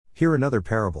Hear another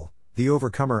parable. The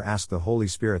overcomer asked the Holy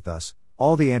Spirit thus,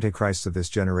 all the antichrists of this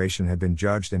generation had been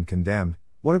judged and condemned,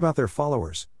 what about their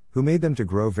followers, who made them to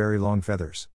grow very long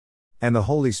feathers? And the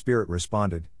Holy Spirit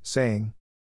responded, saying,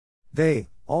 they,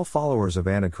 all followers of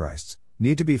antichrists,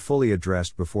 need to be fully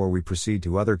addressed before we proceed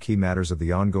to other key matters of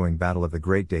the ongoing battle of the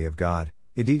great day of God,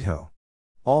 Edito.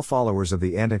 All followers of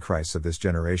the antichrists of this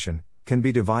generation can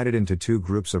be divided into two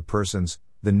groups of persons,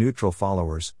 the neutral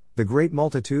followers, the great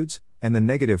multitudes, and the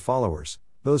negative followers,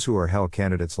 those who are hell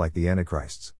candidates like the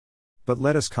antichrists. But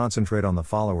let us concentrate on the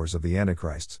followers of the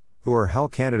antichrists, who are hell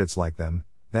candidates like them,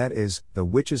 that is, the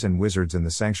witches and wizards in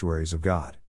the sanctuaries of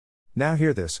God. Now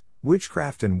hear this,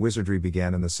 witchcraft and wizardry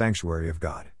began in the sanctuary of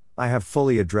God. I have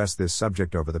fully addressed this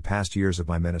subject over the past years of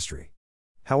my ministry.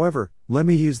 However, let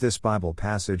me use this Bible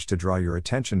passage to draw your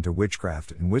attention to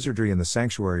witchcraft and wizardry in the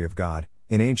sanctuary of God,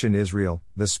 in ancient Israel,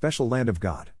 the special land of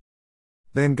God.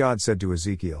 Then God said to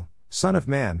Ezekiel, Son of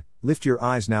man, lift your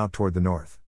eyes now toward the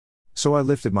north. So I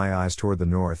lifted my eyes toward the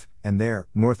north, and there,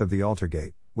 north of the altar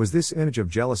gate, was this image of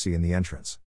jealousy in the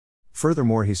entrance.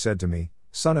 Furthermore he said to me,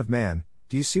 Son of man,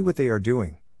 do you see what they are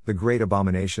doing, the great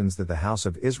abominations that the house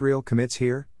of Israel commits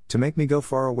here, to make me go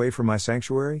far away from my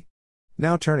sanctuary?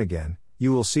 Now turn again,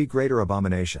 you will see greater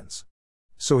abominations.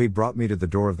 So he brought me to the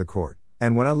door of the court,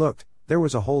 and when I looked, there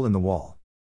was a hole in the wall.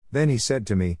 Then he said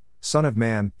to me, Son of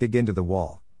man, dig into the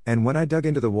wall, and when I dug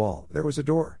into the wall, there was a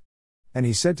door. And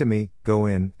he said to me, Go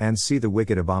in, and see the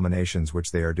wicked abominations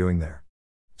which they are doing there.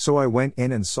 So I went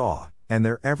in and saw, and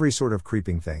there every sort of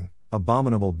creeping thing,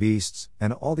 abominable beasts,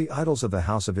 and all the idols of the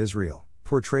house of Israel,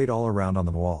 portrayed all around on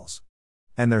the walls.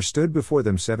 And there stood before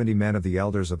them 70 men of the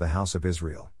elders of the house of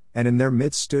Israel, and in their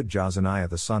midst stood Jaazaniah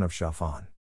the son of Shaphan.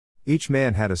 Each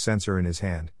man had a censer in his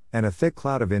hand, and a thick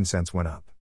cloud of incense went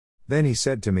up. Then he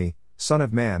said to me, Son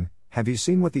of man, have you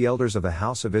seen what the elders of the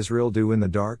house of Israel do in the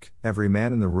dark, every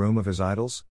man in the room of his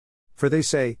idols? For they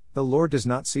say, The Lord does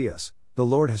not see us, the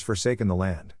Lord has forsaken the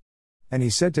land. And he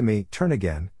said to me, Turn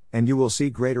again, and you will see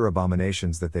greater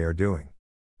abominations that they are doing.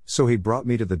 So he brought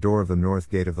me to the door of the north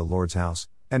gate of the Lord's house,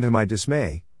 and to my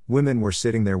dismay, women were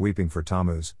sitting there weeping for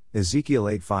Tammuz, Ezekiel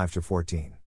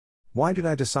 8:5-14. Why did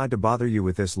I decide to bother you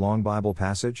with this long Bible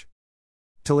passage?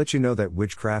 To let you know that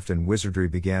witchcraft and wizardry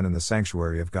began in the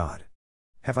sanctuary of God.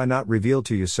 Have I not revealed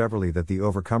to you severally that the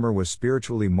overcomer was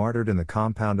spiritually martyred in the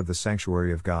compound of the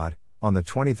sanctuary of God, on the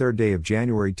 23rd day of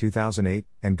January 2008,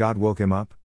 and God woke him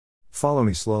up? Follow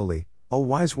me slowly, O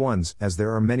wise ones, as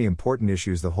there are many important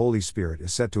issues the Holy Spirit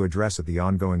is set to address at the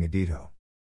ongoing Edito.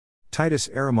 Titus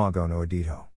Aramagono Edito.